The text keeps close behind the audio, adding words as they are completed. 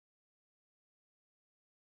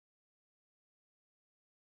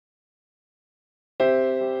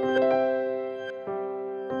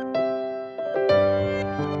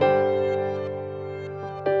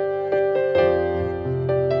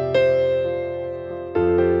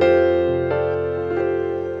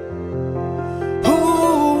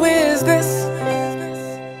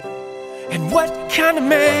of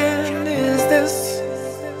man is this?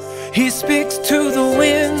 He speaks to the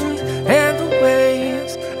wind and the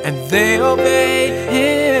waves, and they obey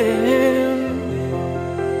him.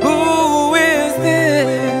 Who is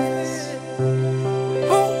this?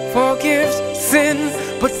 Who forgives sin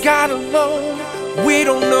but God alone? We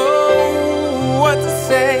don't know what to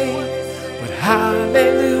say, but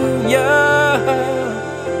hallelujah.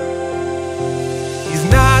 He's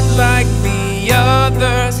not like the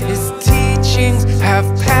others, his teachings have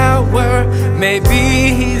power.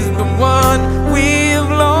 Maybe he's the one we've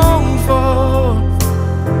longed for.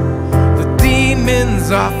 The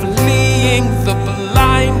demons are fleeing, the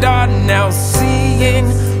blind are now seeing.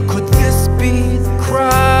 Could this be the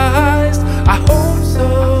Christ? I hope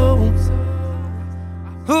so.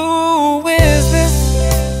 Who is this?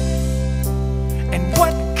 And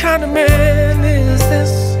what kind of man is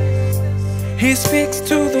this? He speaks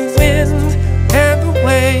to the wind and the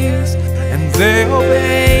waves, and they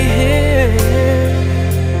obey him.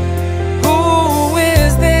 Who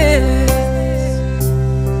is this?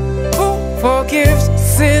 Who forgives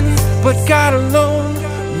sin but God alone?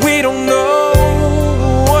 We don't know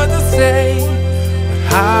what to say, but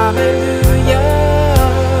hallelujah.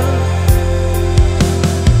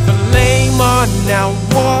 The lame are now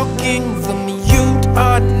walking, the mute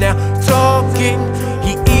are now talking.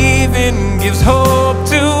 He even gives hope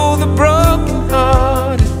to the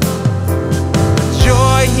brokenhearted. The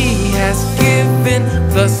joy he has given,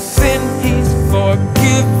 the sin he's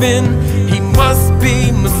forgiven. He must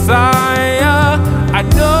be Messiah, I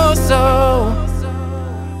know so.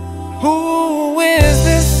 Who is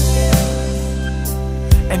this?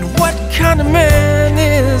 And what kind of man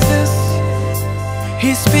is this?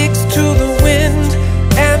 He speaks to the wind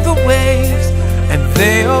and the waves, and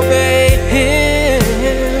they obey him.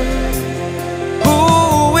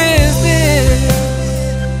 Who is this?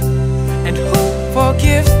 And who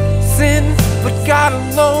forgives sin but God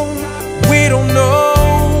alone? We don't know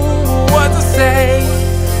what to say,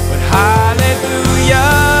 but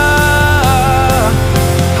hallelujah.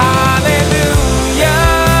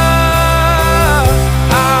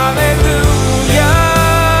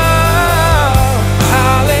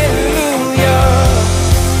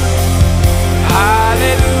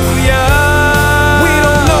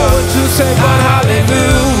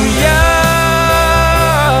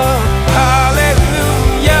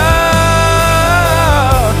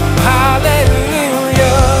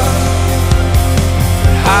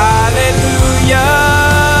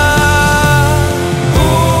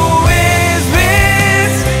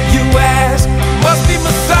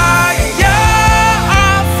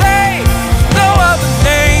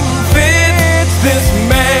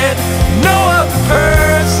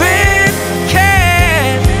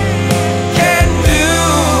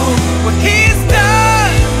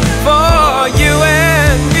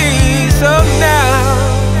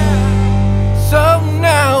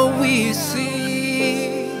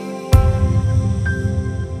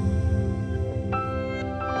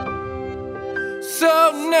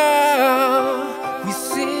 So now we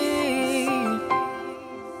see.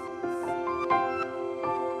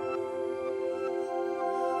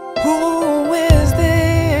 Who is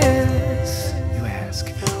this? You ask.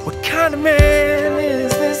 What kind of man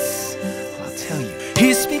is this? Well, I'll tell you.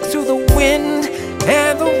 He speaks to the wind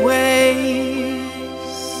and the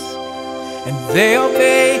waves, and they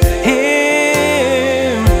obey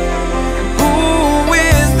him. Who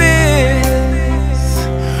is this?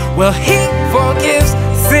 Well, he